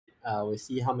we'll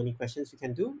see how many questions we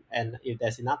can do, and if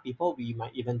there's enough people, we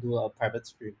might even do a private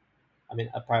stream. I mean,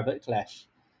 a private clash.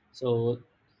 So,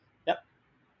 yep,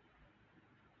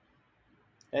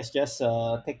 let's just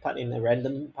take part in a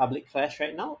random public clash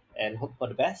right now and hope for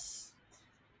the best.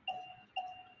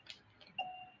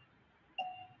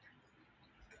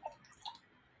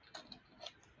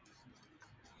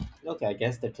 Okay, I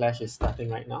guess the clash is starting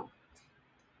right now.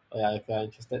 Oh yeah, if you're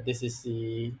interested, this is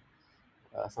the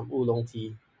some oolong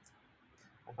tea.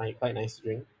 I find it quite nice to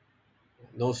drink.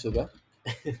 No sugar.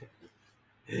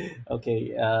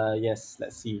 Okay, yes,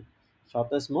 let's see.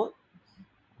 Shortest mode.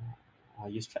 I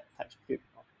use TypeScript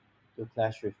to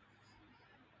clash with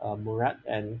Murat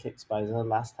and Cake Spicer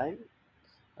last time.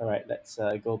 Alright, let's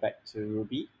go back to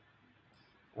Ruby.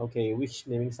 Okay, which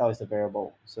naming style is the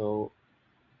variable? So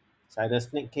it's either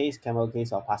snake case, camel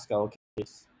case, or Pascal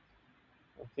case.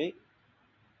 Okay,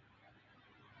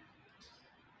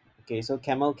 okay, so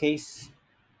camel case,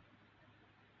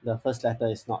 the first letter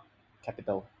is not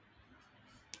capital.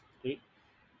 Okay,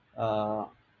 uh,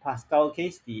 Pascal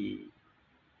case, the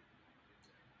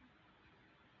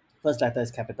first letter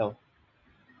is capital.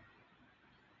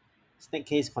 Snake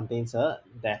case contains a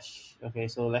dash. Okay,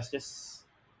 so let's just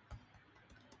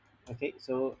okay,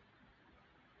 so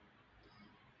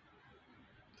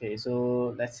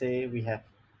let's say we have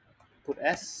put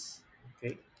S.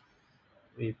 Okay,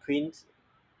 we print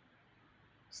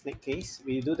snake case.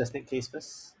 We do the snake case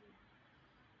first.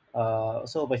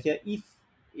 So over here, if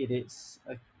it is,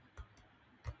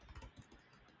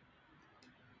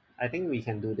 I think we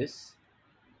can do this.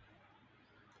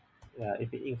 Yeah,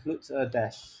 if it includes a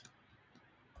dash.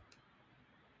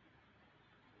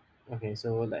 Okay,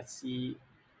 so let's see.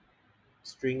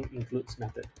 String includes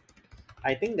method.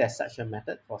 I think there's such a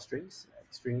method for strings.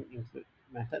 String include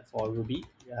method for Ruby.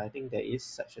 Yeah, I think there is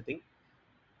such a thing.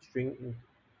 String in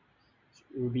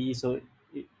Ruby. So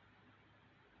it,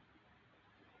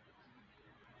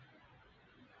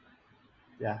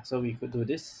 yeah, so we could do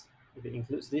this. If it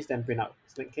includes this, then print out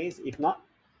snake case. If not,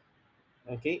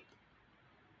 okay,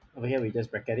 over here we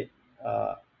just bracket it.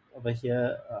 Over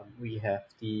here we have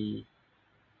the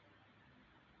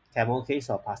camel case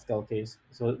or Pascal case.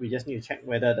 So we just need to check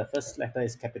whether the first letter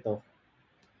is capital.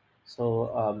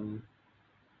 So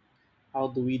how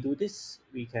do we do this?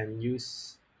 We can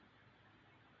use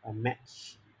a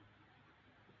match.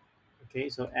 Okay,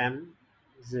 so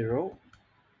M0.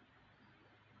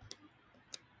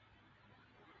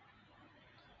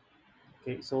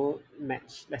 Okay, so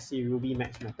match. Let's see Ruby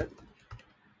match method.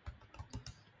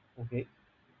 Okay,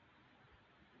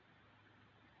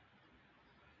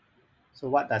 so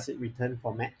what does it return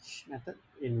for match method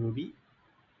in Ruby?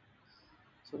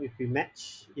 So if we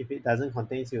match, if it doesn't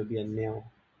contain, it will be a nil.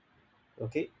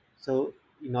 Okay, so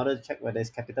in order to check whether it's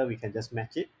capital, we can just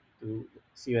match it to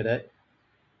see whether,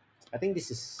 I think this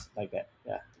is like that.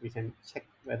 Yeah, we can check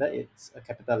whether it's a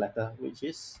capital letter, which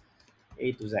is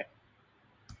A to Z.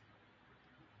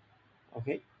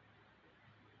 Okay,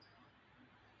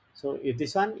 so if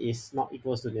this one is not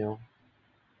equals to nil,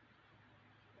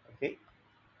 okay,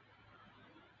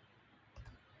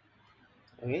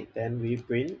 okay, then we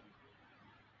print.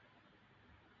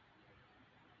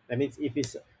 That means if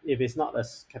it's not a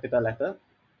capital letter,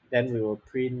 then we will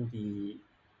print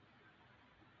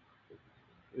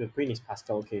its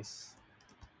Pascal case.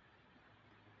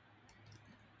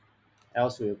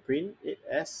 Else we will print it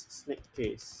as snake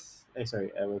case.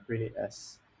 Sorry, I will print it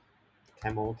as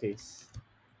camel case.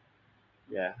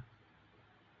 Yeah,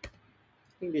 I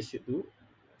think this should do.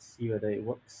 Let's see whether it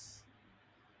works.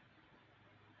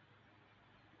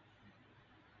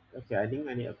 Okay, I think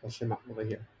I need a question mark over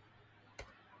here.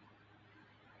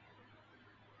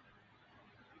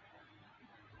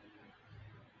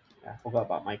 I forgot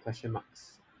about my question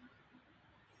marks.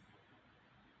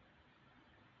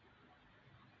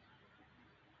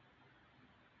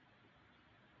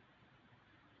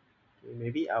 Okay,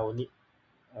 maybe I will need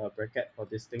a bracket for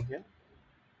this thing here.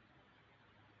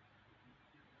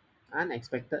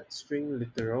 Unexpected string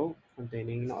literal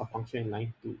containing not a function in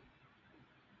line 2.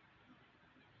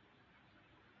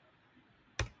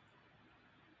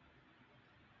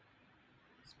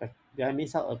 Did I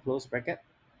miss out a close bracket?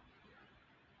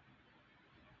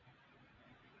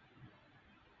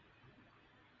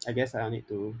 I guess I'll need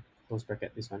to close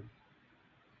bracket this one.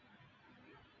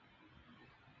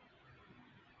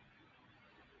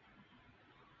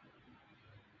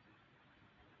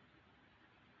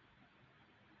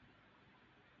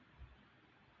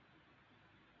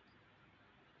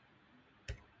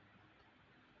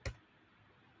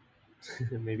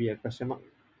 Maybe a question mark.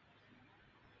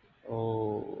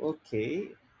 Oh, okay.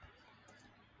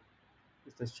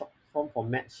 It's the short form for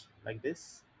match like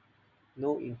this.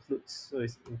 No includes, so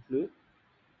it's include.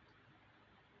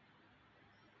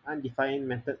 Undefined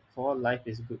method for life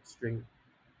is good string.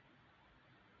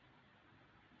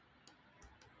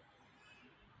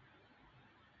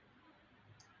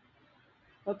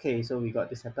 Okay, so we got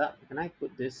this setup. Can I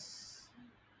put this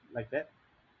like that?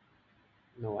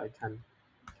 No, I can't.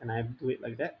 Can I do it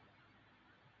like that?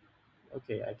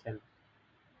 Okay, I can.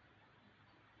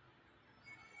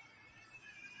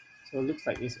 So it looks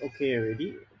like it's okay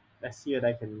already. Let's see whether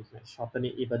I can like shorten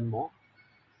it even more.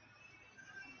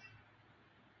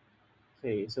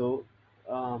 Okay, so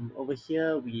over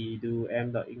here we do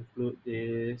m dot include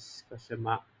this question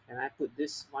mark. Can I put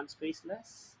this one space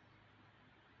less?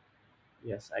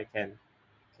 Yes, I can.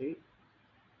 Okay,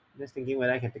 just thinking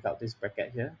whether I can take out this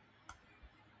bracket here.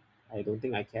 I don't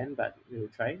think I can, but we'll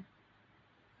try.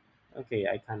 Okay,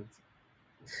 I can't.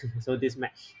 So this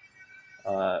match,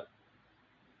 uh,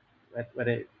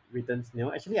 whether it returns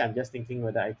nil. Actually, I'm just thinking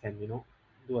whether I can,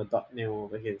 do a dot nil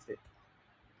over here instead.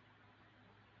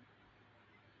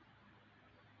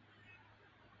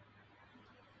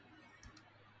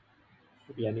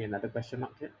 Maybe I need another question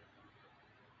mark here.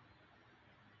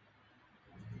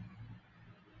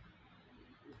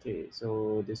 Okay,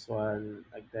 so this one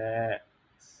like that.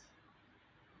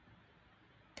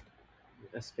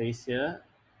 A space here.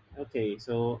 Okay,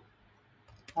 so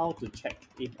how to check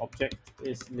if object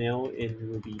is nil in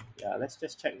Ruby? Yeah, let's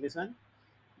just check this one.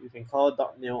 You can call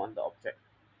dot nil on the object.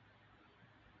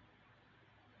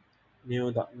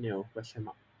 Nil dot nil question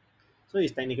mark. So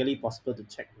it's technically possible to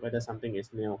check whether something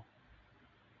is nil.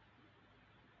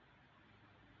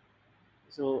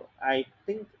 So I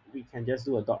think we can just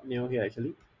do a dot nil here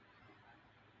actually,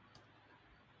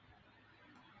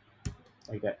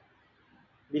 like that.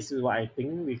 This is what I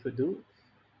think we could do.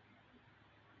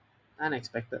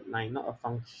 Unexpected line, not a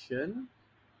function.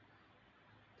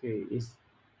 Okay, is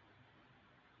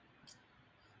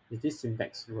this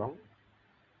syntax wrong?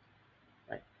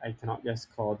 Like I cannot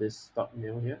just call this dot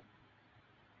nil here.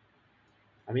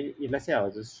 I mean, if let's say I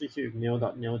was to switch it with nil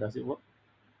dot nil, does it work?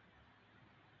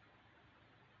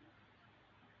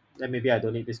 Then maybe I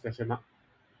don't need this question mark.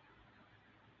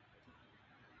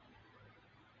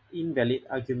 Invalid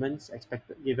arguments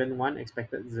expected given 1,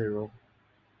 expected 0.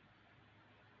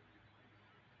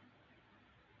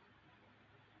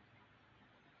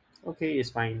 Okay, it's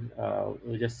fine.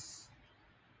 We'll just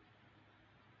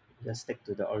stick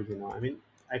to the original. I mean,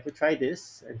 I could try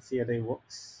this and see whether it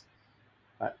works,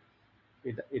 but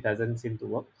it doesn't seem to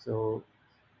work. So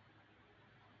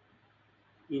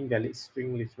invalid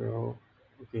string literal.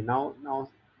 Okay, now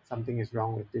something is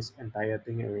wrong with this entire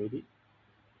thing already.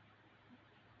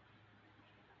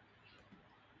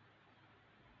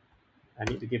 I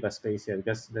need to give a space here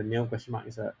because the nil question mark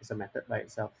is a method by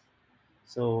itself.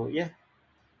 So yeah,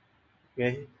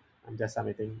 okay, I'm just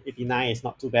submitting. 89 is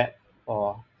not too bad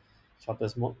for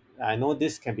shortest mode. I know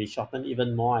this can be shortened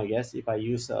even more, I guess. If I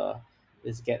use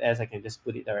this get as, I can just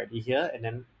put it directly here, and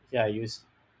then here I use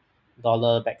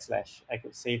dollar backslash. I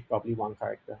could save probably one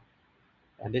character.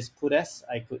 And this put as,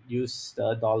 I could use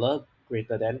the dollar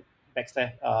greater than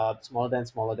backslash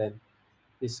smaller than.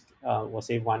 This will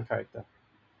save one character.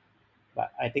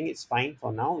 But I think it's fine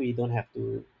for now. We don't have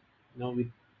to,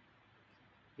 we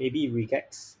maybe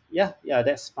regex. Yeah,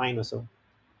 that's fine also.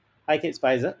 Hi, Kate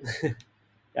Spicer.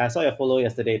 Yeah, I saw your follow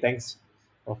yesterday. Thanks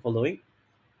for following.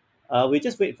 We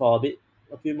just wait for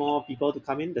a few more people to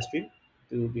come in the stream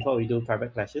before we do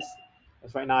private clashes.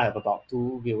 Because right now I have about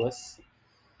 2 viewers.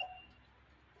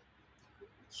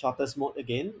 Shortest mode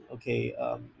again. Okay,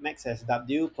 max has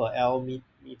W per L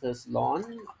meters lawn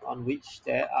on which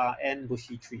there are n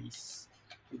bushy trees.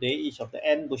 Today, each of the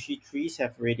n bushy trees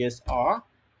have radius r,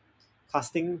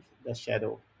 casting the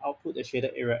shadow. Output the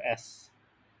shaded area S.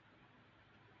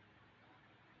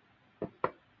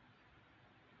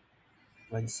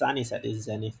 When sun is at its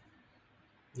zenith.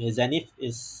 The zenith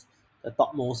is the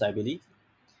topmost, I believe.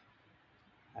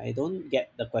 I don't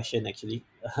get the question actually.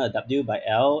 W by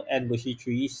L, n bushy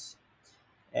trees,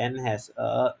 n has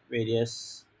a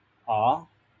radius r.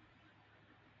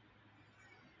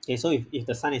 Okay, so if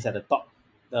the sun is at the top,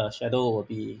 the shadow will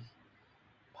be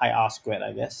pi r squared,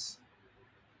 I guess.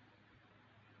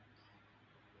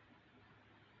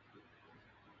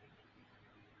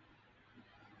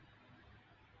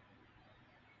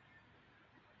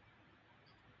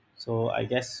 So I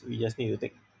guess we just need to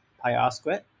take pi r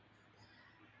squared.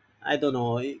 I don't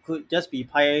know, it could just be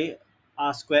pi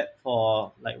r squared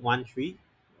for like one tree.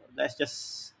 Let's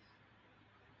just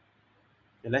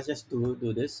do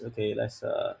this. Okay, let's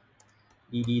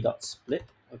dd dot split.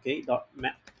 Okay, dot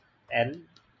map n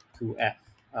to f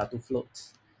to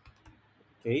floats.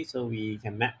 Okay, so we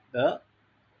can map the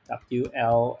W,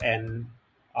 L, and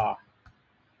R.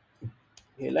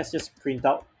 Okay, let's just print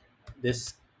out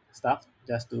this stuff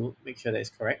just to make sure that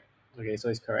it's correct. Okay, so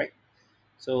it's correct.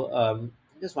 So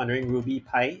just wondering Ruby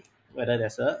Pi, whether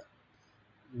there's a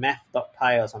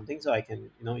math.pi or something, so I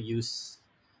can use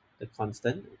the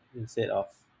constant instead of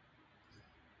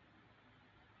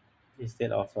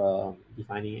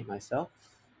defining it myself.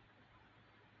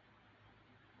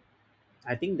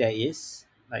 I think there is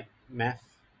like math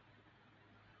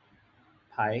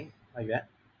pi like that.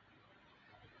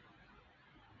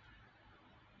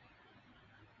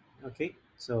 Okay,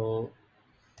 so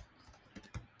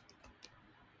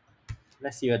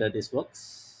let's see whether this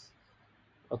works.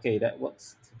 Okay, that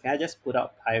works. Can I just put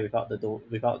out pi without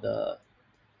the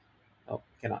oh,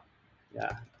 cannot.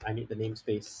 Yeah, I need the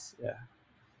namespace. Yeah.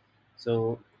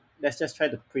 So let's just try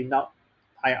to print out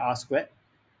pi r squared,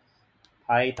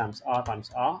 pi times r times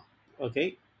r.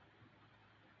 Okay,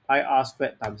 pi r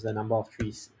squared times the number of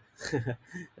trees.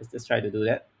 Let's just try to do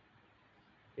that.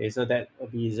 Okay, so that will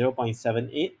be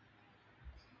 0.78.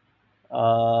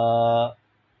 Uh,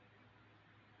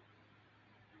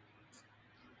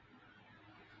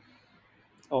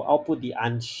 I'll put the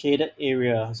unshaded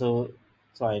area. So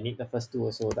I need the first two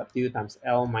also. W times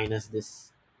L minus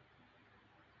this.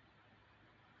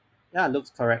 Yeah, looks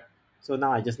correct. So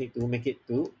now I just need to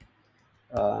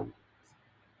um,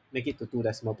 make it to two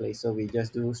decimal place. So we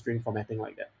just do string formatting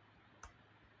like that.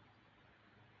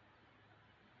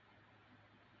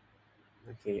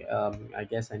 Okay. I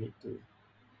guess I need to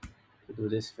do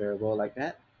this variable like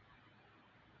that.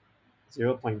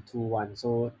 0.21.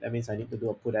 So that means I need to do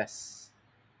a put s.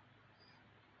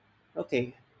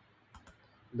 Okay.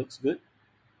 Looks good.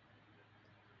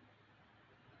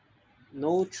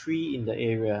 No tree in the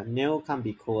area. Nail can't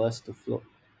be coerced to float.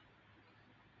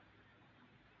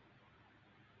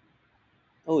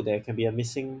 Oh, there can be a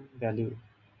missing value.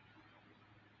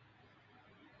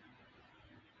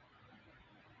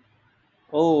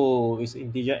 Oh, it's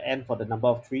integer n for the number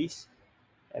of trees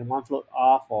and one float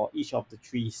r for each of the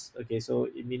trees. Okay, so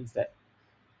it means that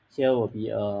here will be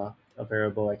a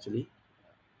variable actually.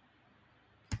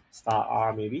 Star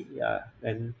r maybe. Yeah.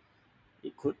 Then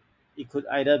it could it could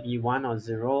either be 1 or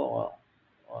 0 or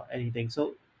anything.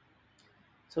 So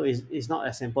it's not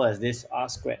as simple as this r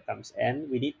squared times n.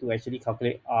 We need to actually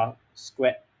calculate r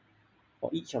squared for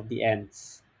each of the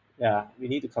n's. Yeah, we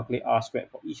need to calculate r squared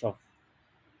for each of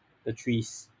the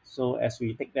trees. So as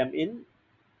we take them in,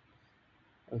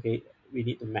 okay, we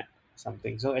need to map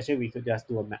something. So actually we could just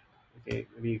do a map. Okay,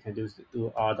 maybe you can do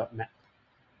r dot map.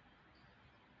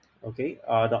 Okay,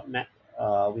 r dot map.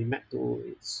 We map to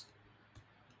its.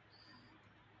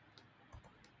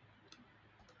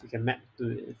 We can map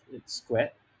to its squared,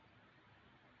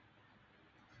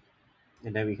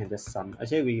 and then we can just sum.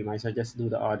 Actually, we might as well just do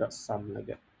the r dot sum like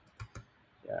that.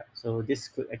 Yeah. So this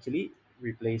could actually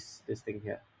replace this thing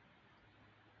here.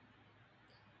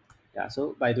 Yeah.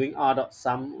 So by doing r dot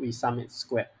sum, we sum its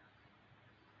squared.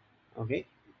 Okay,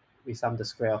 we sum the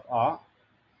square of r,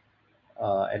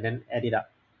 and then add it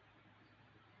up.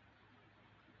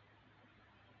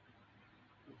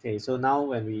 Okay, so now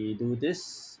when we do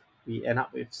this, we end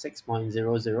up with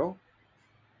 6.00.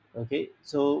 Okay,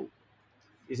 so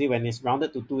you see when it's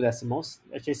rounded to two decimals,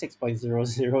 actually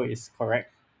 6.00 is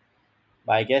correct.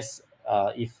 But I guess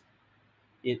if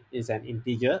it is an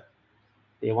integer,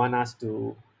 they want us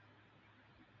to.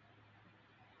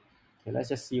 Okay, let's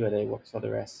just see whether it works for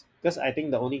the rest. Because I think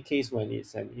the only case when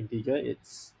it's an integer,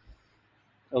 it's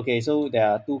okay. So there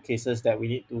are two cases that we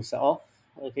need to solve.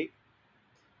 Okay,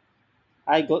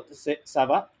 I go to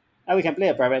Sava. And we can play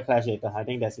a private clash later. I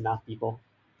think there's enough people.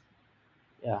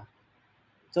 Yeah.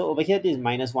 So over here, this is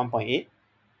minus 1.8.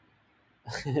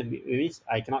 Means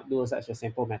I cannot do such a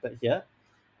simple method here.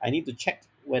 I need to check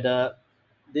whether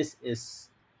this is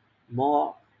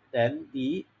more than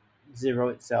the 0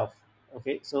 itself.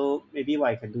 Okay, so maybe what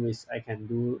I can do is I can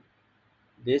do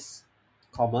this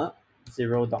comma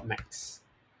 0 dot max,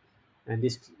 and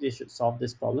this should solve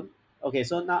this problem. Okay,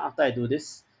 so now after I do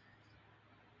this,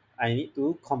 I need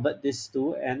to convert this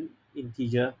to an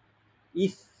integer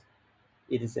if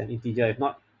it is an integer. If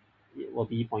not, it will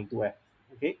be 0.2f.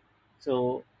 Okay,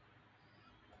 so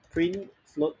print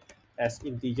float as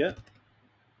integer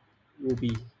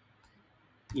ruby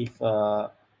if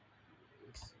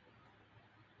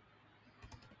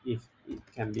it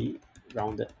can be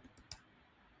rounded.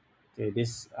 Okay,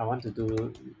 this I want to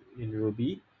do in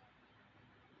Ruby.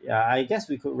 Yeah, I guess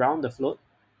we could round the float.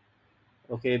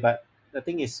 Okay, but the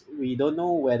thing is we don't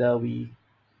know whether we.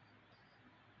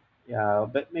 Yeah,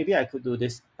 but maybe I could do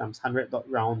this times 100 dot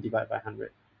round divided by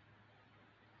 100.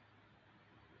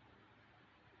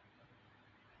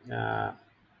 Uh,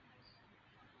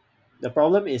 the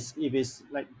problem is if it's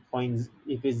like points,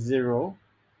 if it's zero,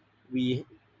 we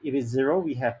if it's zero,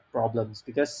 we have problems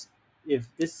because if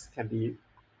this can be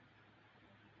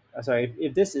sorry,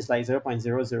 if this is like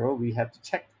 0.00, we have to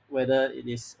check whether it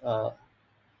is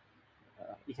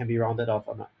it can be rounded off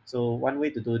or not. So one way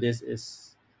to do this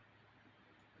is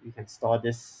we can store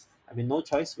this. I mean, no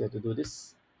choice. We have to do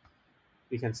this.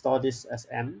 We can store this as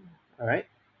m. All right.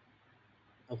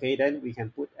 Okay. Then we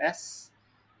can put s.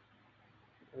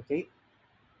 Okay.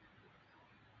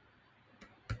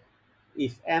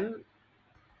 If m.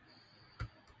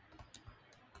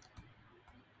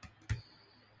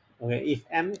 Okay. If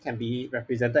m can be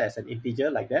represented as an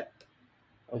integer like that.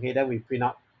 Okay. Then we print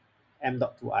out m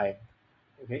dot to I.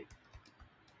 Okay.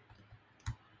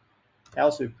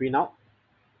 Else we print out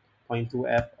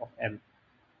 0.2f of m.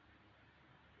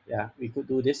 Yeah. We could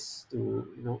do this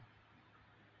to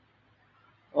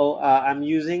Oh, I'm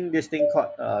using this thing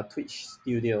called Twitch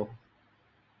Studio.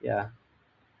 Yeah.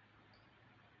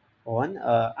 One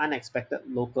unexpected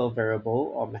local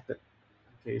variable or method.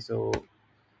 Okay, so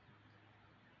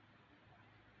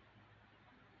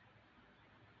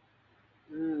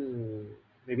hmm,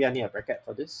 maybe I need a bracket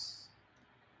for this.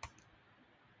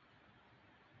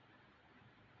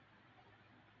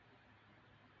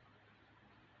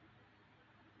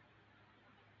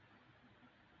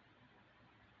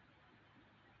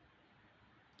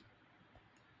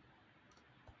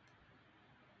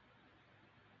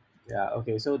 Yeah,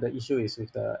 okay, so the issue is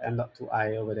with the m dot to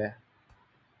I over there.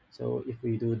 So if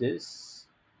we do this,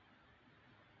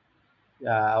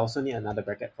 yeah, I also need another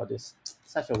bracket for this.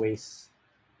 Such a waste.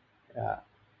 Yeah,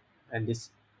 and this,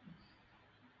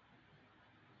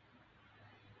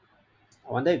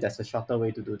 I wonder if there's a shorter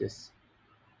way to do this.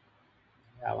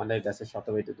 Yeah, I wonder if there's a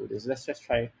shorter way to do this. Let's just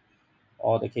try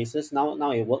all the cases.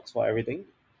 Now it works for everything.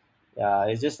 Yeah,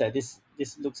 it's just that this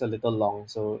looks a little long,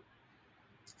 so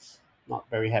not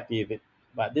very happy with it.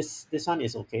 But this one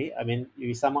is okay. I mean,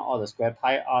 you sum out all the square,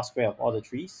 pi r square of all the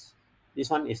trees. This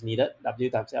one is needed. W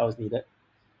times L is needed,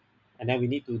 and then we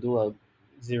need to do a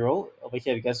zero over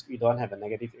here because we don't have a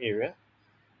negative area.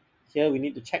 Here we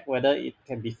need to check whether it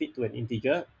can be fit to an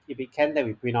integer. If it can, then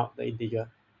we print out the integer.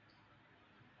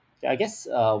 Okay, I guess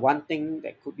one thing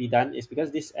that could be done is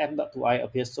because this m dot to I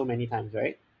appears so many times,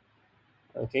 right?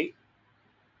 Okay,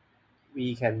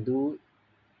 we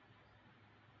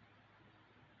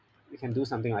we can do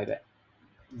something like that.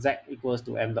 Z equals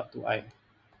to m dot to I.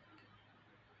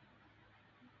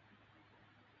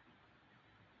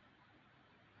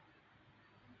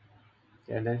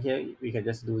 Okay, and then here we can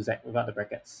just do Z without the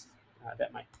brackets.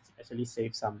 That might actually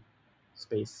save some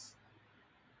space.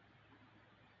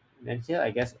 And then here,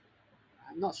 I guess,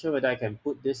 I'm not sure whether I can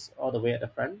put this all the way at the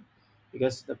front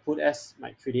because the put s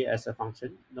might treat it as a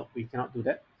function. No, we cannot do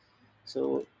that.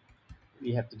 So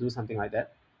we have to do something like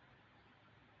that.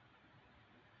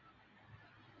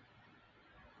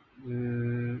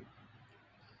 Mm,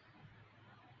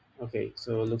 okay,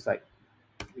 so it looks like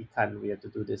we can't. We have to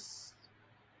do this.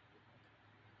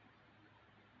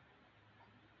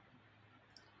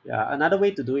 Yeah, another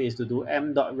way to do it is to do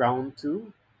m dot round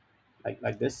to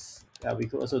like this. We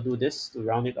could also do this to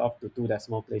round it off to two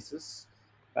decimal places,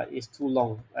 but it's too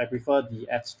long. I prefer the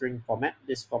F string format.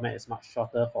 This format is much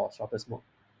shorter for shortest mode.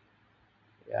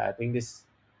 Yeah, I think this.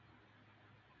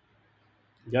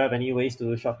 Do you have any ways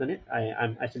to shorten it?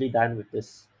 I'm actually done with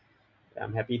this.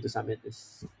 I'm happy to submit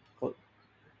this code.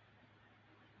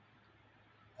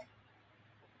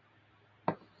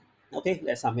 Okay,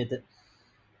 let's submit it.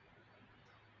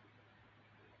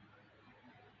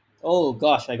 Oh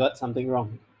gosh, I got something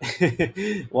wrong.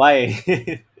 Why?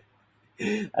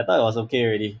 I thought it was okay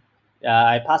already. Yeah,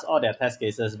 I passed all their test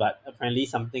cases, but apparently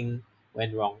something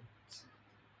went wrong.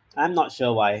 I'm not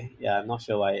sure why. Yeah, I'm not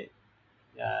sure why.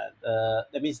 Yeah,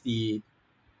 that means the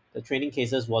training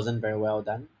cases wasn't very well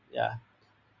done. Yeah,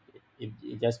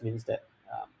 it just means that.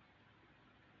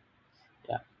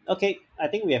 Yeah. Okay, I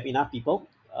think we have enough people.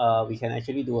 We can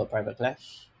actually do a private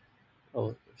clash.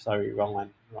 Oh, sorry, wrong one,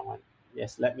 wrong one.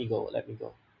 Yes, let me go. Let me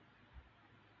go.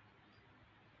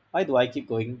 Why do I keep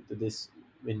going to this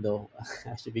window?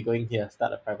 I should be going here.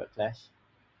 Start a private clash.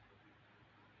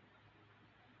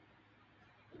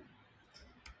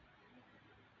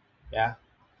 Yeah.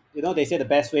 They say the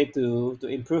best way to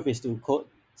improve is to code.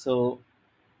 So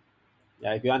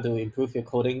yeah, if you want to improve your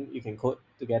coding, you can code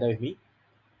together with me.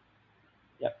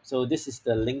 Yep. So this is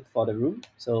the link for the room.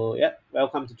 So yep,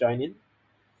 welcome to join in.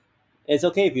 It's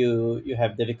okay if you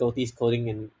have difficulties coding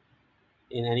in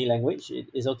any language. It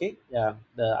is okay. Yeah.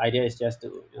 The idea is just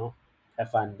to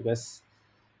have fun because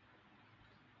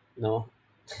you know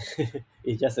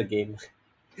it's just a game.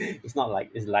 It's not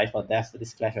like it's life or death for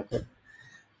this clash of code.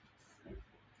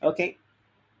 Okay,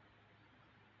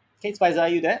 Kate Spicer, are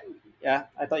you there? Yeah,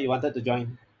 I thought you wanted to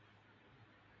join.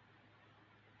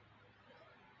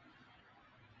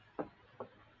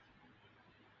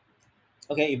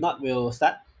 Okay, if not, we'll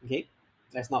start. Okay,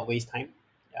 let's not waste time.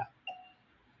 Yeah.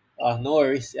 No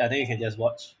worries. Yeah, then you can just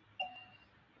watch.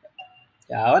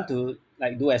 Yeah, I want to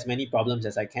like do as many problems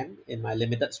as I can in my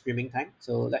limited streaming time.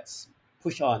 So let's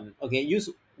push on. Okay, use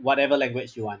whatever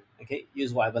language you want. Okay,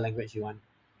 use whatever language you want.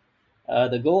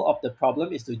 The goal of the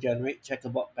problem is to generate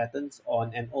checkerboard patterns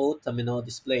on an old terminal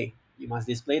display. You must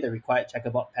display the required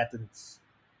checkerboard patterns.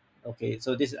 Okay,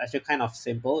 so this is actually kind of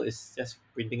simple. It's just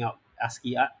printing out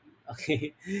ASCII art.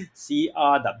 Okay, C,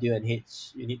 R, W, and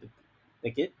H. You need to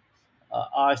take it.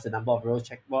 R is the number of rows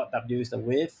checkboard. W is the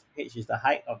width. H is the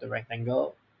height of the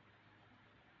rectangle.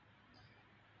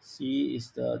 C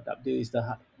is the W is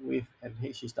the width, and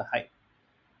H is the height.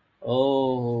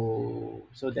 Oh,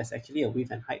 so there's actually a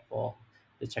width and height for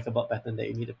the checkerboard pattern that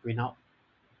you need to print out.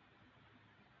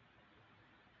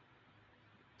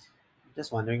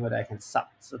 Just wondering whether I can sub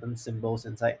certain symbols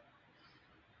inside.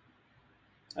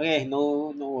 Okay,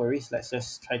 no worries. Let's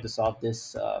just try to solve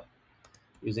this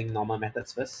using normal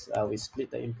methods first. We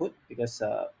split the input because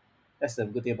that's the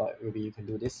good thing about Ruby. You can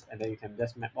do this, and then you can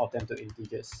just map all of them to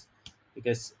integers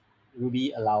because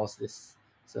Ruby allows this.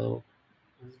 So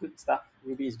it's good stuff.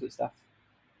 Ruby is good stuff.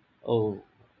 Oh,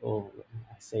 oh,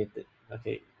 I saved it.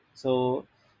 Okay, so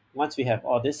once we have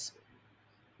all this,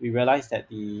 we realize that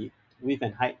the width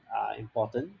and height are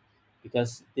important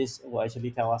because this will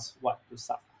actually tell us what to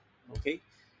sub. Okay,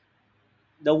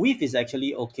 the width is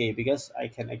actually okay because I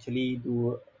can actually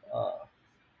do uh,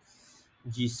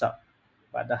 G sub,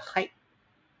 but the height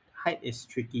is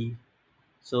tricky.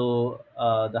 So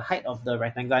the height of the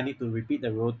rectangle, I need to repeat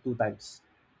the row two times.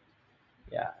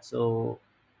 Yeah, so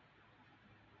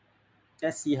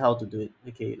let's see how to do it.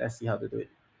 Okay, let's see how to do it.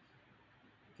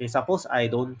 Okay, suppose I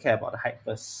don't care about the height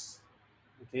first.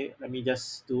 Okay, let me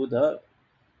just do the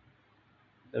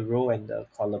row and the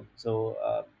column.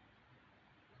 So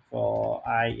for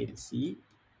I in C,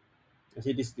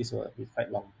 actually this will be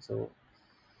quite long. So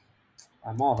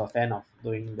I'm more of a fan of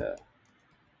doing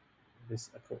this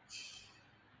approach.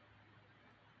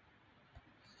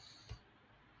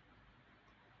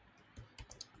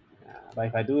 But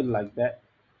if I do it like that,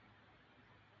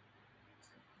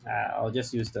 I'll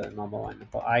just use the normal one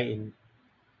for I in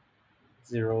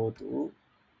 0 to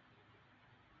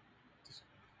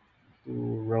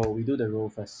row. We do the row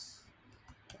first.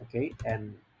 Okay,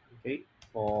 and okay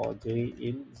for J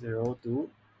in 0 to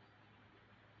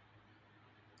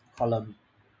column.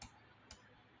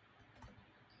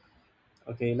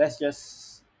 Okay, let's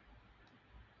just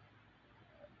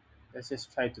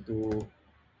try to do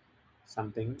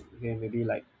something. Okay, maybe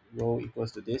like row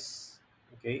equals to this.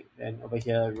 Okay, then over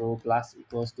here row plus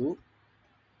equals to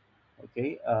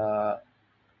okay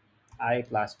I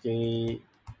plus j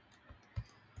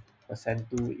percent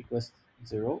 2 equals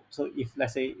 0. So if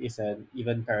let's say it's an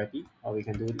even parity, or we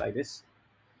can do it like this.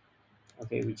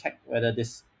 Okay, we check whether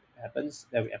this happens,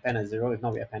 then we append a 0. If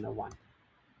not, we append a 1.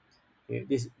 Okay,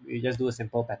 this we just do a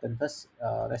simple pattern first.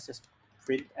 Let's just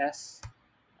print s,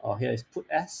 or here is put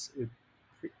s. We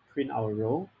print our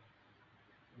row,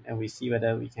 and we see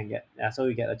whether we can get. Yeah, so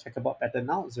we get a checkerboard pattern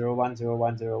now. 0 1 0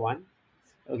 1 0 1.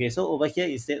 Okay, so over here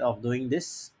instead of doing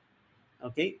this,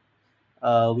 okay,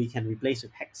 we can replace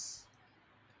with hex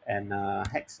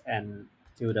and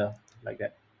tilde like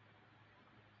that.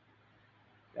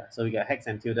 Yeah, so we get hex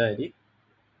and tilde already.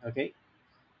 Okay,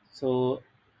 so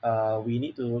we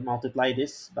need to multiply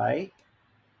this by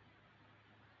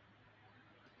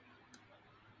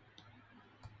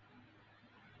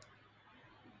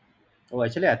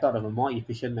actually I thought of a more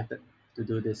efficient method to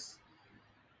do this.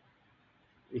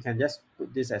 We can just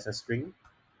put this as a string,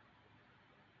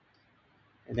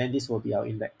 and then this will be our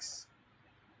index.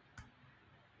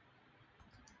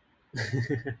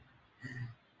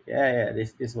 Yeah,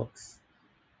 this works.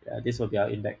 Yeah, this will be our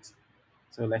index.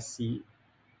 So let's see.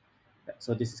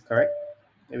 So this is correct.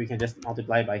 Then we can just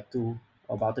multiply by 2,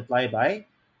 or multiply by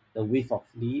the width of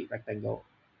the rectangle.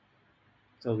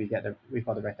 So we get the width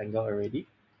of the rectangle already.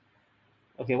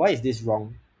 Okay, why is this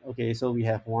wrong? Okay, so we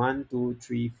have 1 2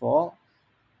 3 4.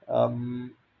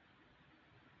 um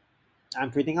I'm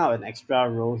printing out an extra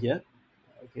row here.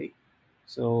 Okay,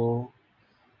 so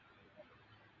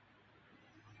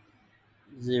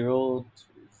 0 to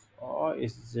 4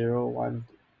 is 0 1.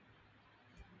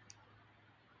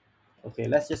 Okay,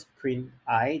 let's just print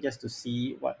I just to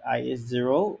see what I is.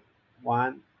 0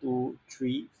 1 2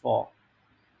 3 4.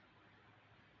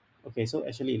 Okay, so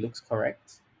actually it looks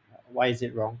correct. Why is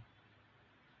it wrong?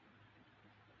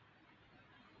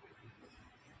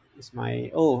 Is my,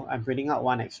 oh, I'm printing out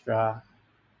one extra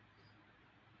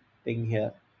thing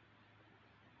here.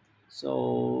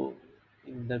 So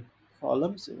in the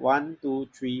columns, 1, 2,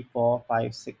 3, 4,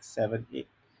 5, 6, 7, 8.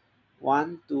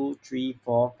 1, 2, 3,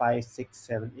 4, 5, 6,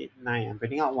 7, 8, 9. I'm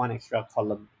printing out one extra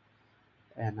column,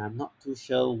 and I'm not too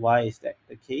sure why is that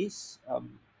the case.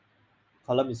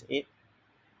 Column is 8,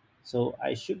 so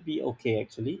I should be okay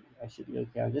actually. I should be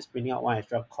okay. I'm just printing out one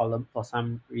extra column for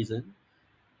some reason.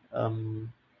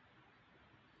 Um,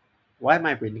 why am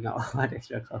I printing out one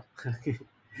extra column? Okay.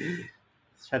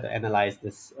 Let's try to analyze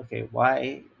this. Okay,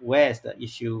 why? Where is the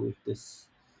issue with this?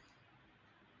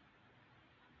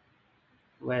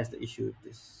 Where's the issue with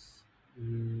this?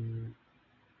 Mm,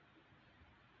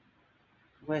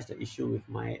 where's the issue with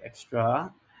my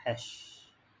extra hash?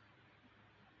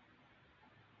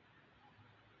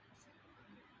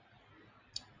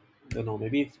 Don't know.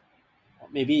 Maybe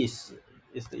it's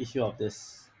the issue of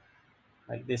this,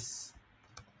 like this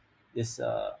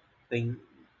thing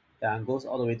that goes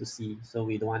all the way to C. So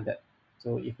we don't want that.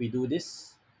 So if we do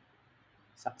this,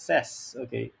 success.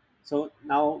 Okay. So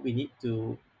now we need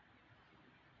to,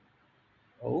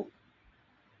 oh,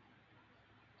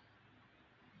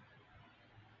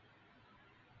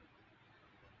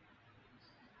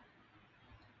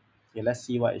 okay, let's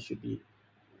see what it should be.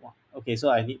 Okay, so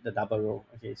I need the double row.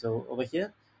 Okay, so over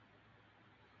here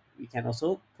we can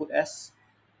also put S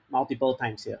multiple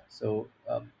times here. So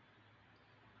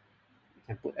we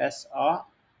can put SR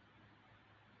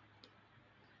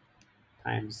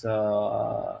times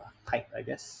height, I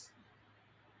guess.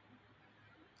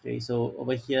 Okay, so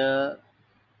over here,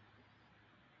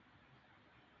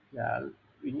 yeah,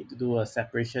 we need to do a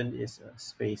separation is a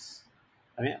space.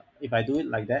 I mean, if I do it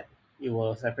like that, it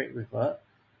will separate with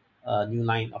a new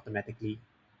line automatically.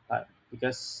 But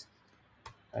because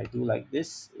I do like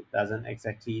this, it doesn't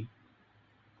exactly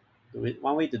do it.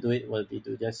 One way to do it will be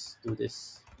to just do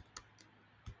this.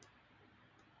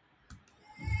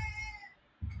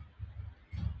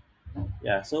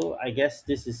 Yeah, so I guess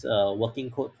this is a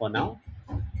working code for now.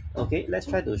 Okay, let's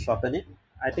try to shorten it.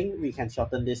 I think we can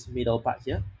shorten this middle part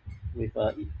here with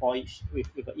for each with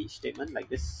each statement like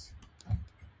this.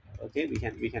 Okay, we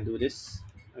can do this.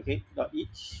 Okay, dot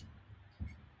each,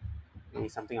 maybe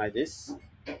something like this.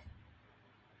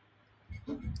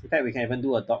 In fact, we can even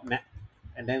do a dot map,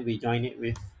 and then we join it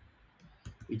with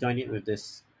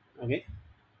this. Okay,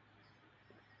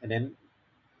 and then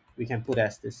we can put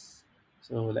as this.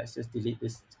 So let's just delete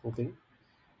this whole thing.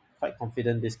 Quite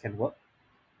confident this can work.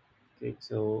 Okay,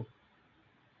 so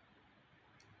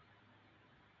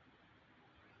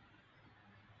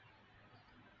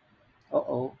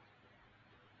oh.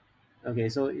 Okay,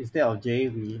 so instead of J,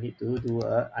 we need to do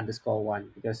a underscore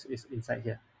one because it's inside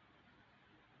here.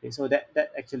 Okay, so that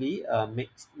actually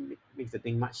makes the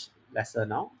thing much lesser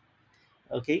now.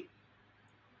 Okay,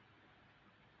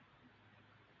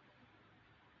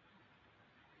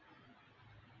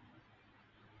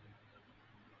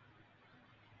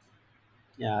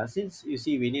 yeah. Since you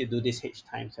see we need to do this H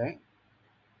times, right?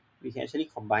 We can actually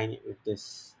combine it with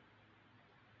this.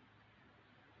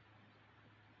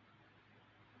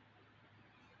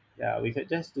 Yeah, we could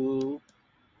just do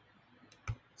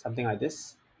something like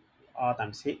this, R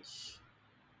times H.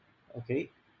 Okay,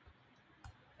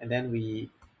 and then we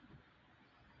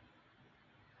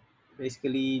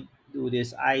basically do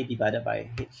this I divided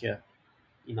by H here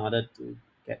in order to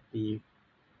get the.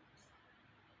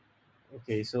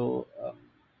 Okay, so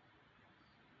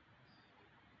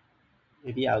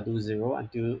maybe I'll do 0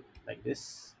 until like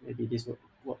this. Maybe this would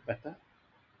work better.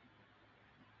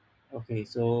 Okay,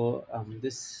 so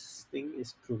this thing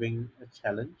is proving a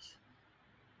challenge.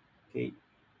 Okay,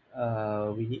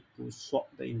 we need to swap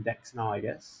the index now, I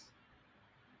guess.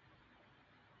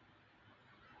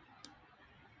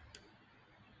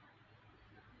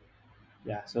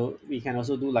 Yeah, so we can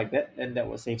also do like that, and that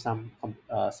will save some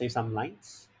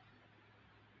lines,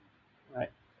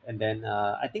 right? And then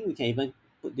I think we can even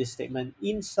put this statement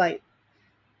inside.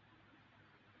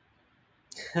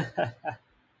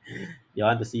 You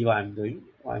want to see what I'm doing?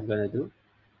 What I'm gonna do?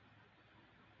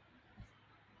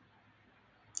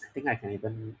 I think I can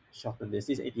even shorten this.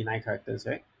 This is 89 characters,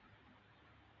 right?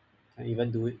 Can even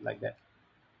do it like that.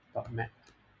 Dot map.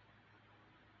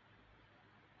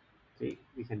 Okay,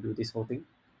 we can do this whole thing.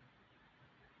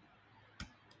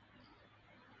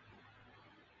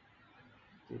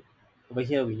 Okay. Over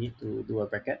here, we need to do a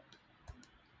bracket.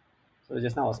 So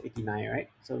just now was 89, right?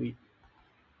 So we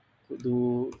could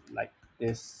do like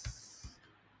this.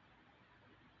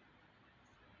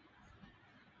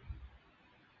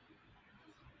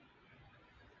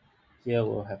 here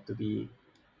will have to be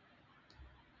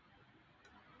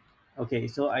okay.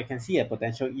 So I can see a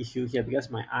potential issue here because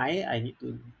my I need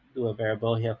to do a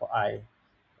variable here for I,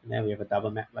 and then we have a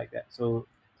double map like that. So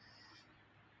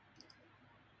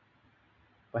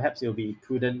perhaps it will be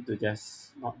prudent to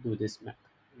just not do this map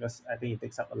because I think it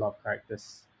takes up a lot of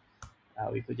characters.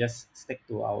 We could just stick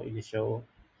to our initial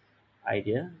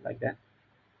idea like that.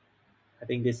 I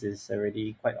think this is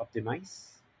already quite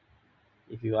optimized,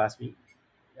 if you ask me.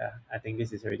 Yeah, I think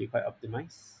this is already quite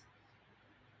optimized.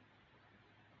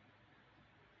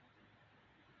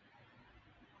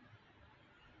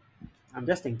 I'm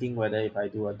just thinking whether if I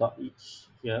do a dot each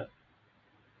here,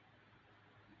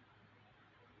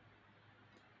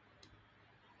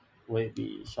 will it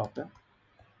be shorter?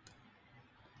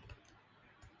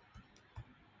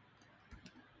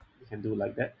 You can do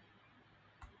like that.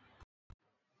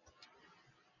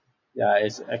 Yeah,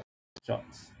 it's extra short.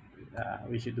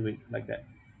 We should do it like that.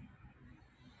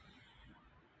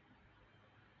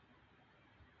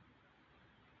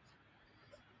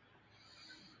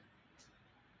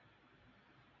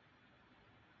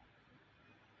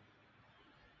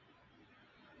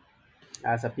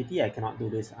 As a pity, I cannot do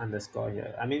this underscore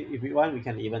here. I mean, if we want, we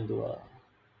can even do a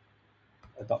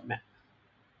dot map.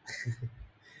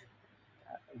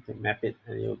 You can map it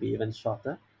and it will be even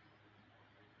shorter.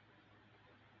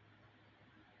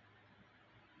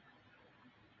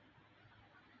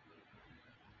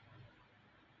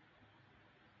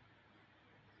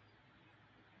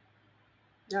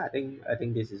 Yeah, I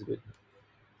think this is good.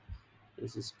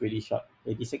 This is pretty short,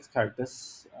 86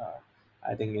 characters.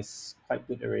 I think it's quite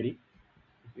good already.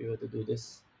 If we were to do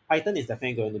this, Python is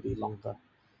definitely going to be longer.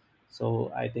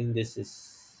 So I think this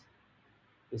is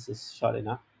short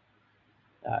enough.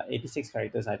 86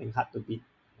 characters, I think hard to beat.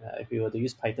 If we were to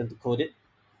use Python to code it,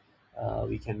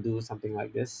 we can do something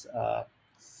like this.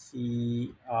 CRWH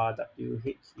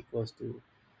equals to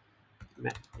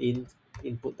map int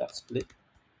input dot split.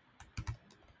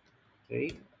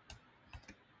 Okay,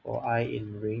 for I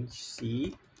in range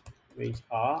C, range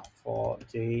R, for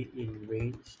J in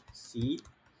range C.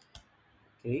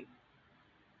 Okay,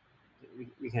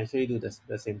 we can actually do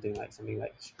the same thing, like something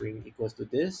like string equals to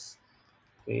this.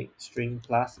 Okay, string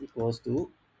plus equals to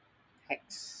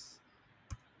hex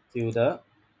tilde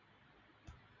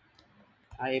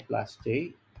I plus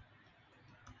J.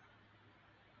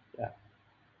 Yeah,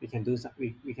 we can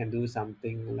do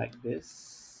something like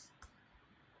this.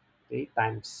 Okay,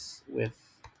 times with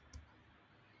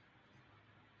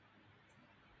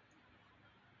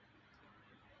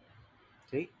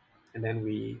okay, and then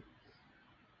we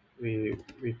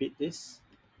repeat this.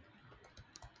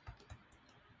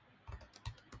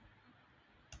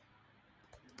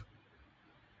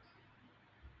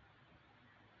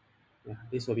 Yeah,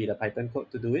 this will be the Python code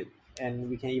to do it, and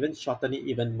we can even shorten it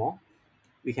even more.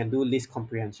 We can do list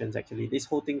comprehensions. Actually, this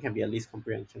whole thing can be a list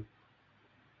comprehension.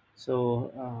 So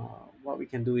what we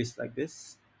can do is like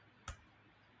this.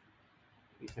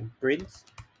 We can print,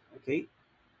 okay,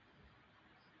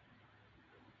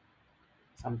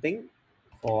 something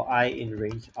for I in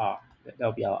range R. That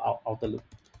will be our outer loop.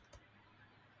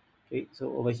 Okay,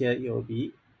 so over here it will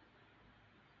be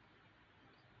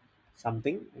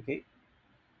something. Okay,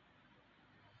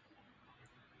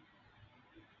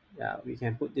 yeah, we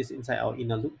can put this inside our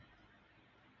inner loop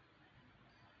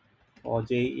for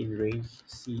J in range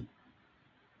C.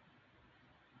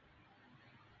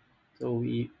 So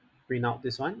we print out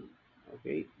this one.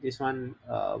 Okay, this one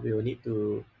we will need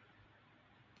to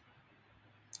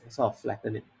sort of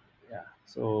flatten it. Yeah,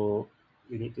 so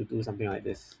we need to do something like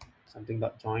this. Something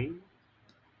dot join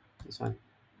this one.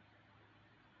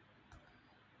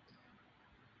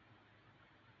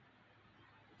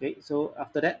 Okay, so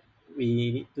after that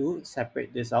we need to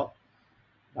separate this out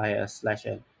by a slash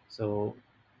n. So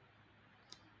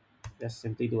just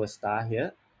simply do a star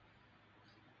here,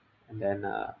 and then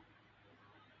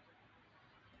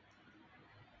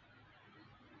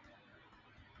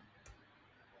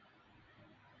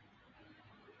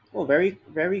oh, very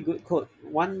good code.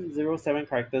 107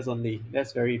 characters only.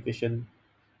 That's very efficient,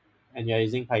 and you're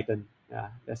using Python. Yeah,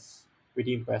 that's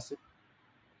pretty impressive.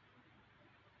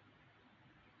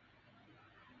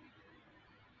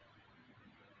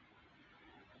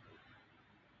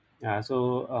 Yeah,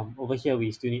 so over here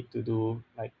we still need to do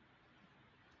like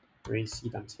range C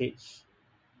times H,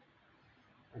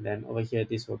 and then over here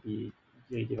this will be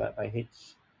J divided by H.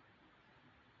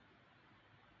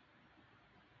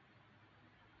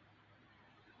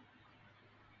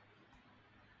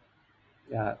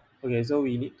 Yeah, okay, so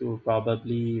we need to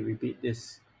probably repeat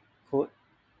this code.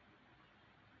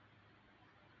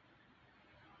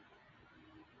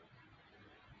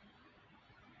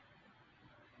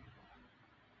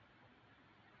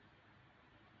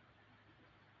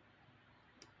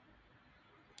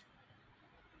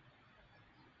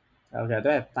 Okay, I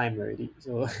don't have time already,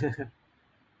 so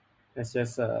let's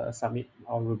just submit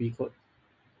our Ruby code.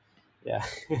 Yeah,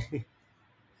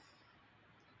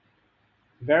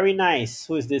 very nice.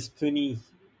 Who is this Puni?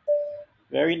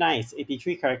 Very nice.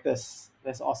 83 characters.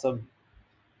 That's awesome.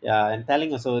 Yeah, and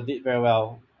Telling also did very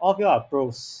well. All of you are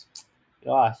pros.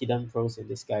 You are hidden pros in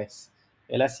disguise.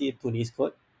 Okay, let's see Puni's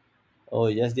code. Oh,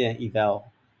 you just did an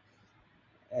eval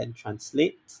and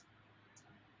translate.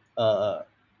 Uh,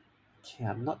 okay,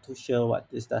 I'm not too sure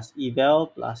what this does. Eval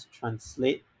plus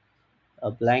translate a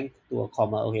blank to a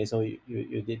comma. Okay, so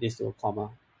you did this to a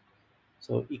comma.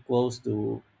 So equals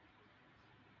to,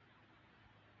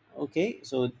 okay,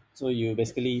 so you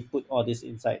basically put all this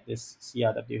inside this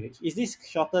CRWH. Is this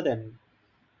shorter than,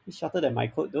 it's shorter than my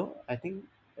code though? I think,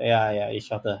 yeah, it's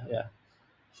shorter. Yeah,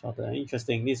 shorter.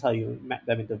 Interesting. This is how you map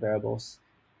them into variables.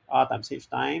 R times H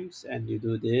times, and you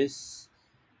do this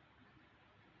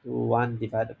to 1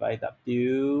 divided by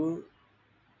W.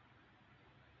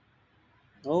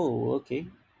 Oh, okay.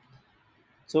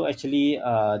 So actually,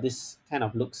 this kind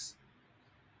of looks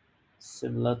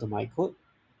similar to my code,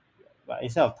 but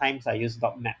instead of times, I use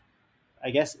dot map.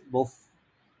 I guess both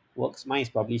works. Mine is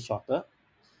probably shorter,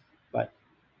 but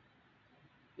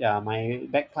yeah, my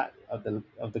back part of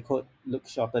the code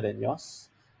looks shorter than yours,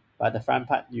 but the front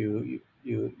part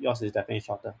yours is definitely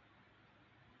shorter.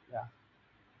 Yeah.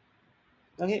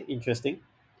 Okay, interesting.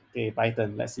 Okay,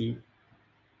 Python. Let's see.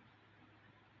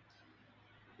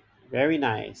 Very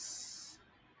nice.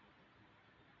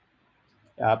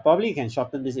 Probably you can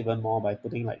shorten this even more by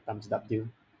putting like thumbs W.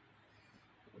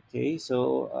 Okay,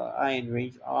 so I in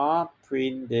range R,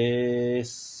 print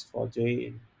this for J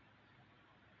in.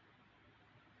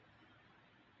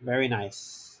 Very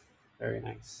nice. Very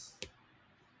nice.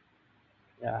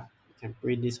 Yeah, you can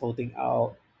print this whole thing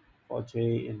out for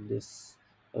J in this.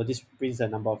 So this prints the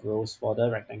number of rows for the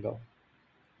rectangle.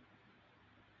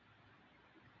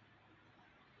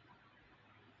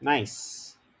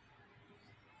 Nice.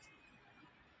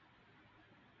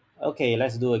 Okay,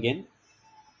 let's do again.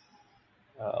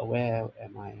 Where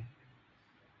am I?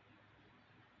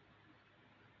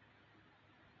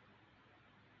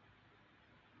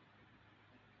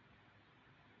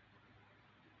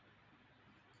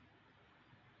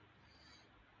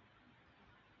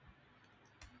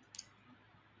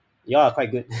 You are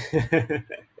quite good.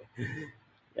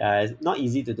 Yeah, it's not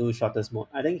easy to do shortest mode.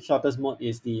 I think shortest mode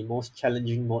is the most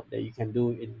challenging mode that you can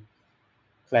do in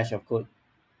Clash of Code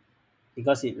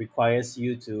because it requires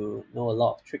you to know a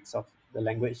lot of tricks of the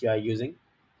language you are using,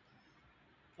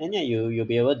 and yeah, you'll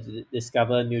be able to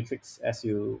discover new tricks as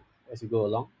you go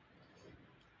along.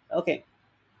 Okay,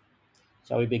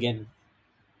 shall we begin?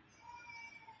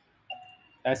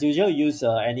 As usual, use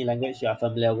any language you are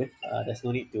familiar with. There's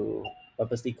no need to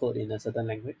purposely code in a certain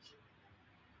language.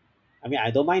 I mean,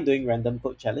 I don't mind doing random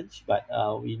code challenge, but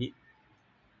we need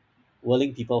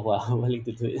willing people who are willing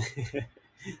to do it,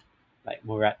 like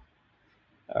Murad.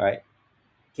 All right,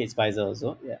 Kate Spicer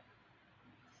also. Yeah,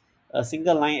 a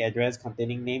single line address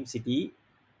containing name, city,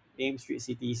 name, street,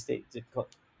 city, state, zip code.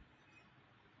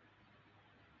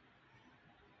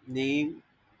 Name,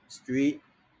 street,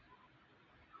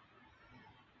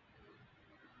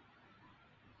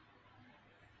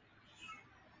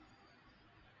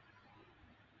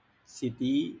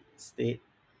 city, state,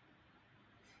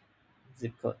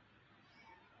 zip code.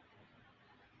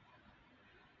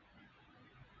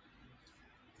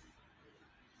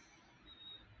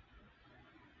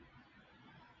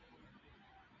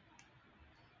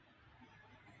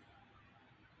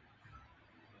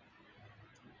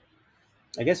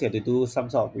 I guess you have to do some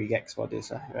sort of regex for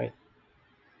this, right?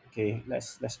 Okay,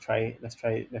 let's try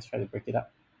to break it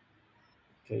up.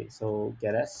 Okay, so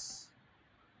get s.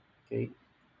 Okay,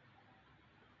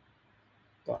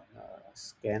 dot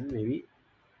scan maybe,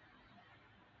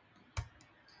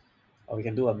 or we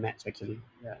can do a match actually.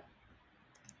 Yeah.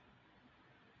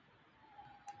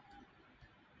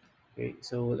 Okay,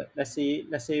 so let's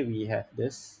say we have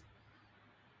this.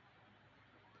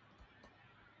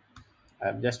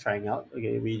 I'm just trying out.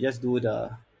 Okay, we just do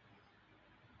a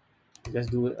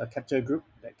capture group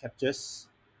that captures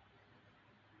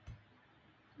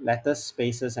letters,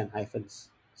 spaces, and hyphens.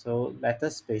 So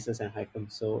letters, spaces, and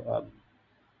hyphens. So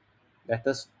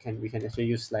letters we can actually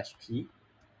use /p.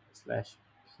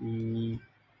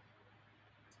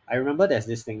 I remember there's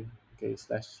this thing. Okay,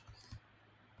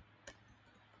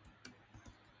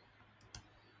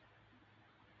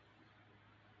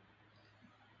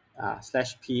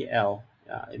 /pl.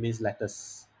 Yeah, it means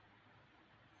letters,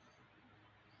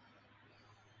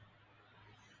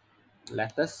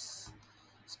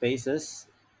 spaces,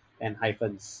 and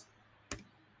hyphens.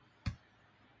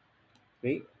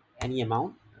 Okay, any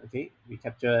amount. Okay, we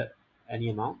capture any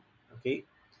amount. Okay,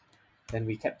 then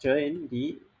we capture in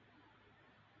the,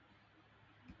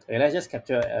 okay, let's just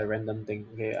capture a random thing.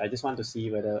 Okay, I just want to see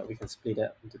whether we can split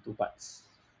it into two parts.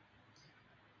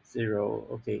 0.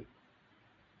 Okay.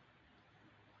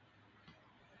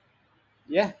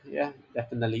 Yeah, yeah,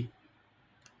 definitely.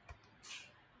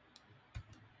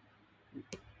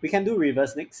 We can do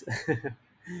reverse next.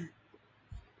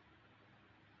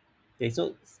 Okay,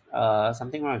 so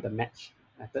something wrong with the match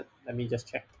method. Let me just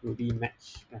check Ruby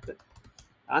match method.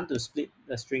 I want to split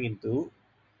the string into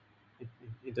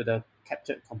the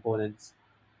captured components.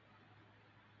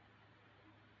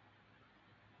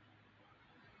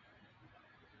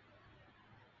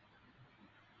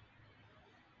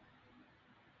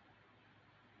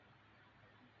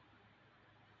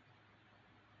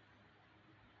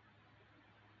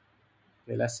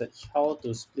 Okay, let's search how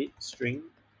to split string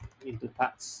into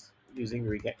parts using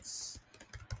regex.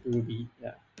 Ruby,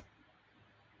 yeah.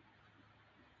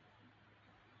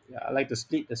 Yeah, I like to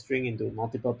split the string into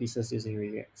multiple pieces using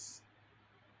regex.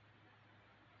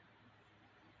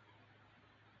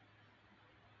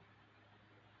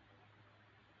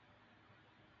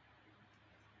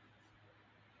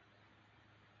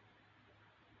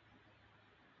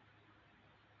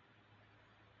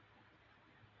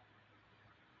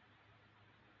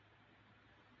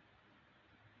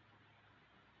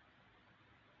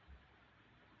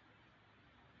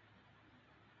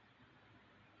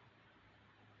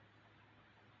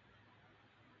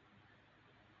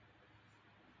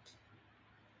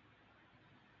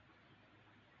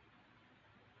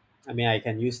 I mean, I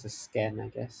can use the scan, I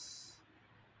guess.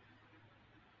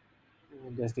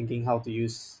 I'm just thinking how to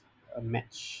use a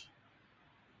match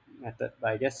method, but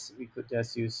I guess we could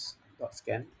just use dot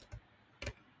scan.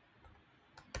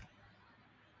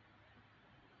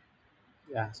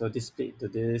 Yeah, so this split to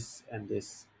this and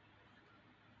this.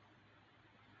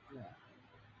 Yeah.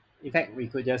 In fact, we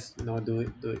could just do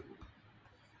it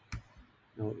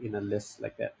in a list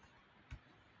like that.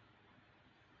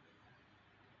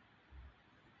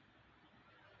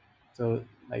 So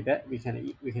like that, we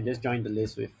can just join the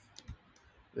list with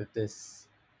this.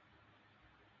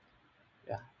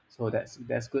 Yeah. So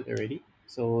that's good already.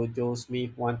 So Joe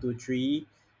Smith 123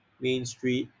 Main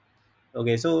Street.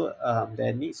 Okay, so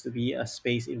there needs to be a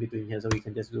space in between here, so we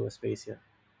can just do a space here.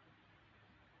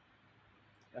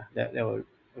 Yeah, that will,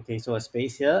 okay. So a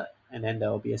space here, and then there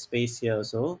will be a space here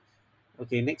also.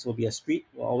 Okay, next will be a street.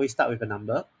 We'll always start with a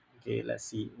number. Okay, let's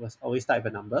see. We'll always start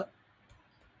with a number.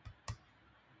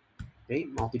 Okay,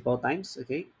 multiple times.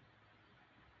 Okay.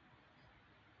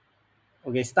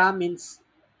 Okay, star means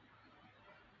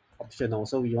optional,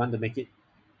 so we want to make it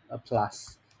a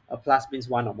plus. A plus means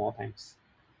one or more times.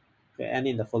 Okay, and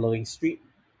in the following: street,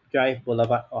 drive,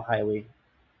 boulevard, or highway.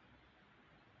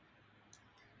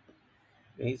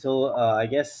 Okay, so I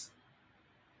guess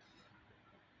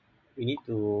we need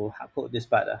to hard code this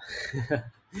part.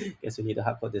 Guess we need to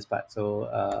hard code this part.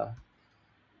 So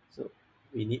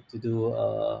we need to do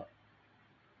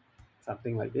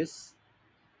something like this: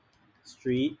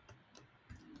 street,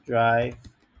 drive,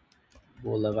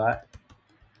 boulevard.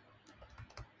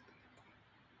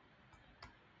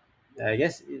 I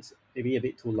guess it's maybe a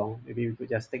bit too long. Maybe we could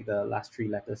just take the last three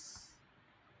letters.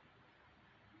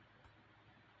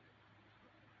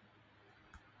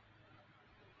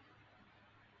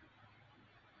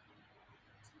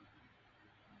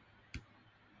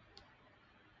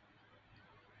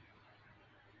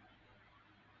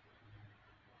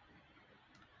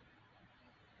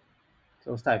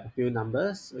 So start with a few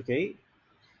numbers, okay,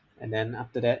 and then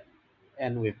after that,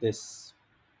 end with this.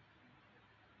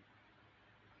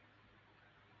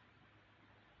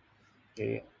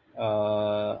 Okay.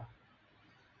 Uh,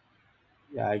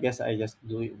 yeah, I guess I just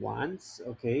do it once,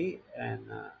 okay, and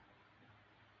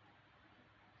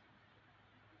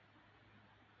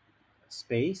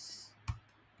space.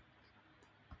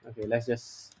 Okay, let's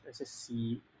just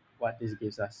see what this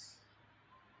gives us.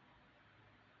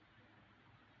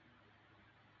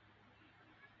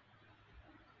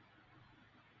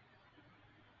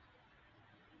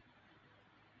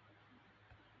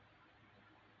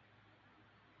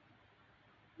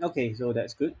 Okay, so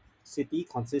that's good. City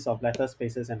consists of letters,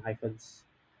 spaces, and hyphens.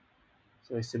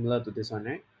 So it's similar to this one,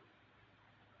 right?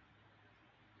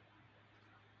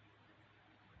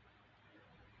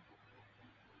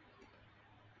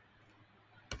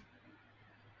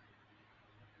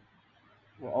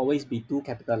 Will always be two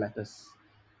capital letters.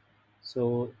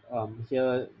 So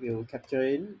here we'll capture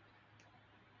in.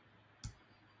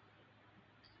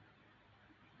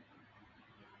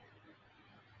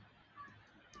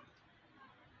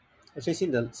 Actually,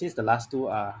 since the last two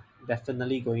are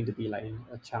definitely going to be like in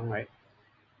a chunk, right?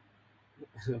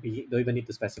 We don't even need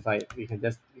to specify it. We can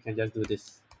just do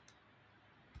this.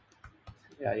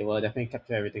 Yeah, it will definitely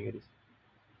capture everything already.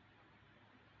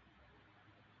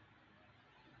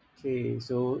 Okay,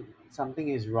 so something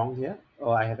is wrong here,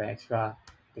 or I have an extra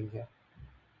thing here.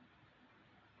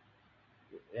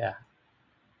 Yeah,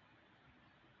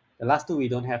 the last two we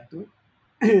don't have to.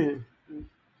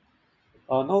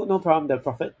 Oh, no, no problem. The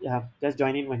prophet. Yeah, just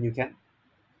join in when you can.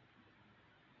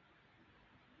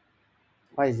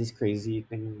 Why is this crazy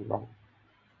thing wrong?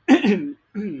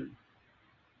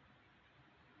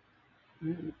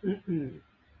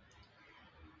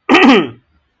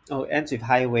 Oh, ends with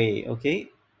highway. Okay.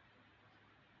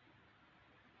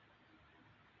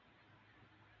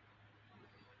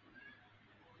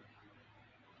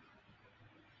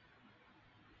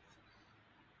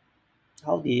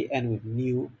 How do you end with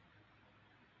new?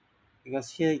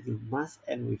 Because here you must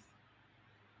end with.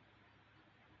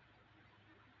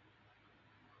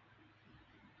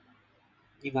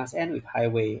 You must end with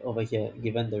highway over here,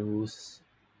 given the rules.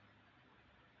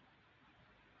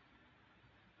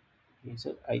 Okay,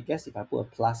 so I guess if I put a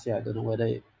plus here, I don't know whether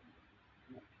it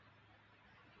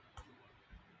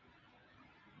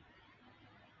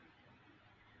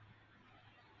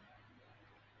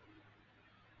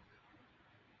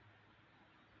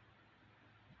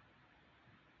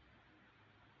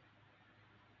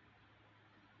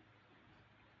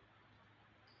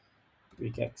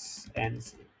rejects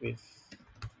ends with.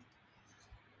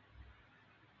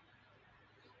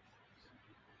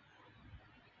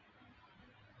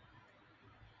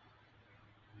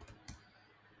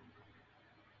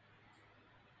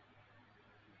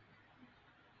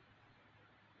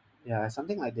 Yeah,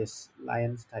 something like this.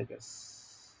 Lions,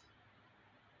 tigers.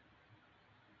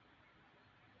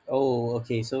 Oh,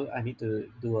 okay. So I need to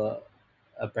do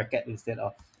a bracket instead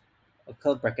of a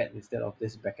curve bracket instead of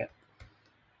this bracket.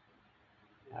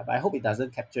 Yeah, but I hope it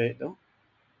doesn't capture it though.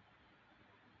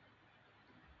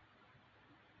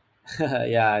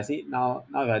 Yeah, I see. Now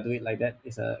if I do it like that,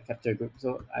 it's a capture group.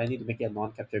 So I need to make it a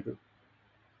non-capture group.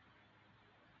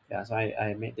 Yeah, so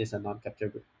I made this a non-capture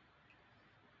group.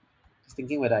 Just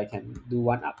thinking whether I can do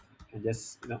one up and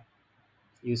just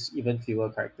use even fewer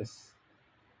characters.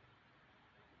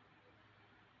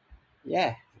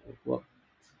 Yeah, it worked.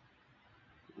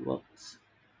 It works.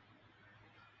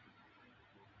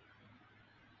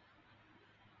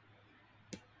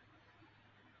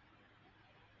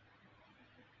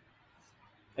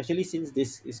 Actually, since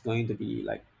this is going to be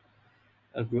like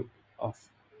a group of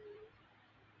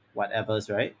whatevers,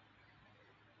 right?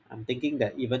 I'm thinking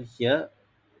that even here,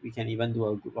 we can even do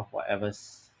a group of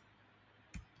whatevers.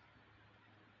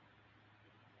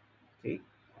 Okay,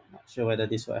 I'm not sure whether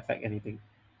this will affect anything.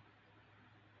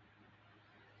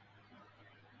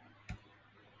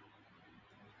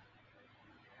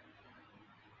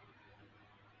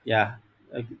 Yeah,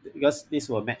 because this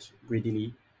will match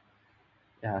greedily.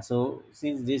 Yeah, so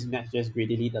since this matches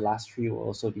greedily, the last three will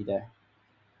also be there.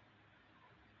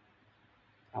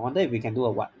 I wonder if we can do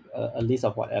a list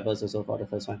of whatevers also for the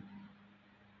first one.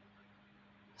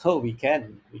 Oh, we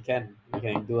can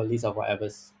do a list of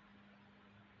whatevers.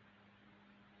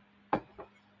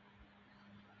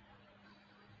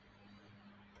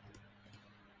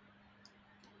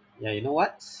 Yeah, you know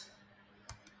what?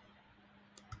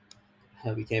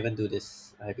 We can even do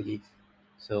this, I believe.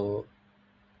 So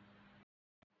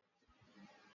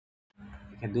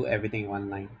we can do everything in one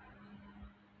line.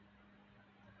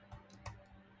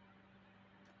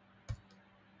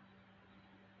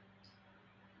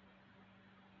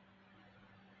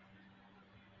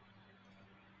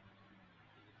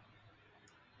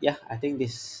 Yeah, I think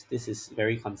this is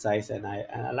very concise, and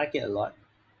I like it a lot.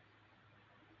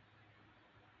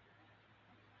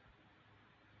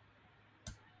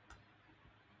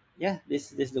 Yeah,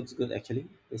 this looks good actually.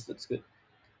 This looks good.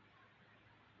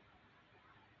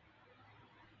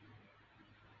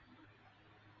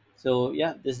 So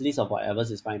yeah, this list of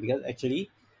whatevers is fine because actually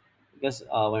because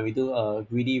when we do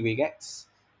greedy regex,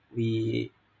 we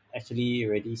actually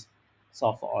already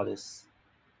solve for all this.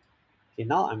 Okay,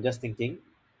 now I'm just thinking,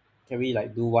 can we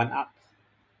like do one up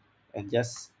and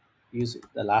just use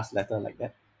the last letter like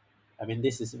that? I mean,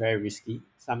 this is very risky.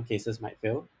 Some cases might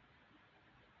fail.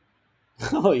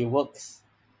 Oh, it works.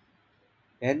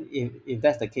 Then if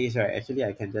that's the case, right, actually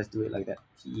I can just do it like that.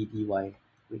 TEDY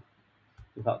with,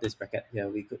 without this bracket here.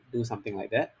 We could do something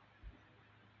like that.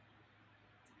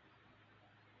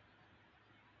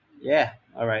 Yeah,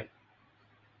 all right.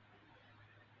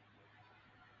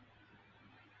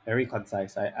 Very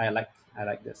concise. I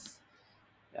like this.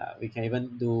 Yeah, we can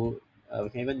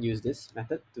even use this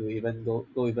method to even go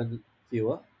even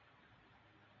fewer.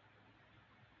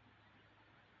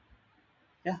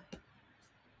 Yeah,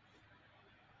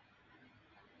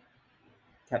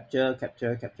 capture,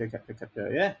 capture, capture, capture,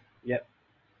 capture. Yeah, yep.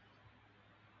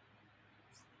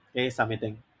 Okay,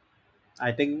 submitting.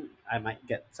 I think I might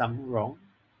get some wrong.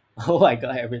 Oh, I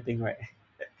got everything right.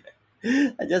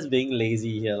 I'm just being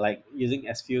lazy here, like using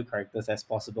as few characters as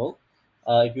possible.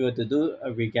 If you were to do a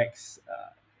regex,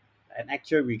 an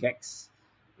actual regex,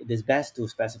 it is best to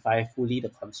specify fully the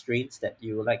constraints that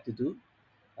you would like to do,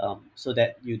 so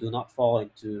that you do not fall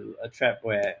into a trap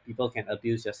where people can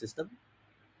abuse your system.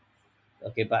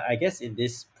 Okay, but I guess in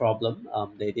this problem,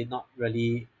 they did not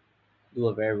really do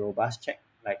a very robust check.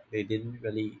 Like they didn't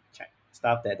really check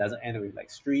stuff that doesn't end with like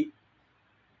street.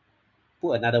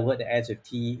 Put another word that ends with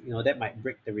T. That might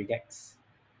break the regex.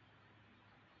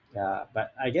 Yeah,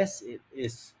 but I guess it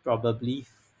is probably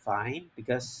fine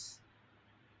because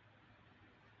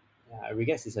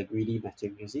regex is a greedy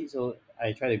matching. You see, so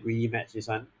I try to greedy match this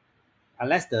one.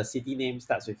 Unless the city name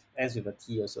starts with ends with a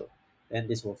T also, then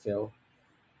this will fail.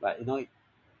 But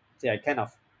see, I kind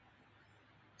of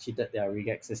cheated their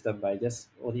regex system by just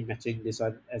only matching this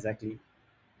one exactly.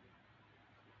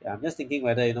 Yeah, I'm just thinking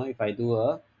whether if I do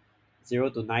a 0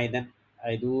 to 9, then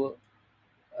I do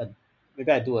a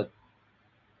maybe I do a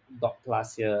dot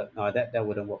plus here. No, that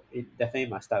wouldn't work. It definitely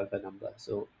must start with a number.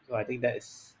 So I think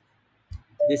this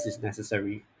is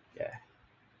necessary. Yeah.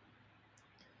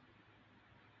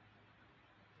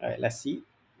 All right. Let's see.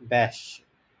 Bash.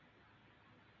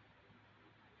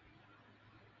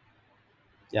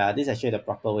 Yeah, this is actually the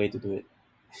proper way to do it.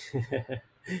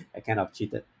 I kind of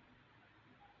cheated.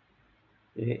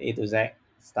 A to Z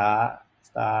star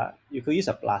star. You could use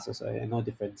a plus also. No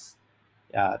difference.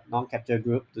 Yeah, non-capture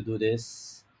group to do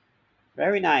this.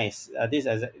 Very nice. This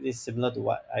is similar to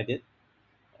what I did.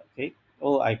 Okay.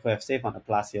 Oh, I could have saved on a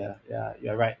plus here. Yeah,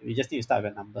 you're right. We just need to start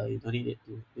with a number. You don't need it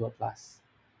to do a plus.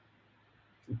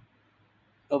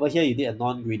 Over here, you did a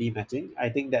non-greedy matching. I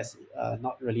think that's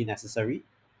not really necessary.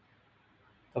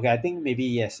 Okay, I think maybe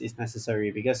yes, it's necessary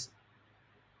because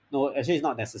no, actually it's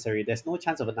not necessary. There's no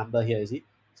chance of a number here, you see.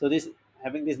 So this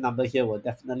having this number here will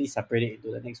definitely separate it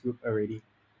into the next group already.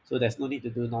 So there's no need to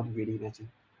do non-greedy matching.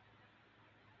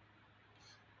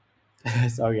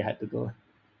 Sorry, I had to go.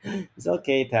 It's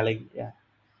okay telling. Yeah.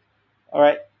 All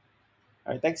right.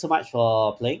 All right. Thanks so much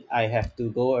for playing. I have to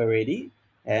go already.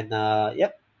 And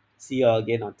yep. See you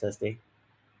again on Thursday.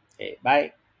 Okay.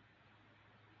 Bye.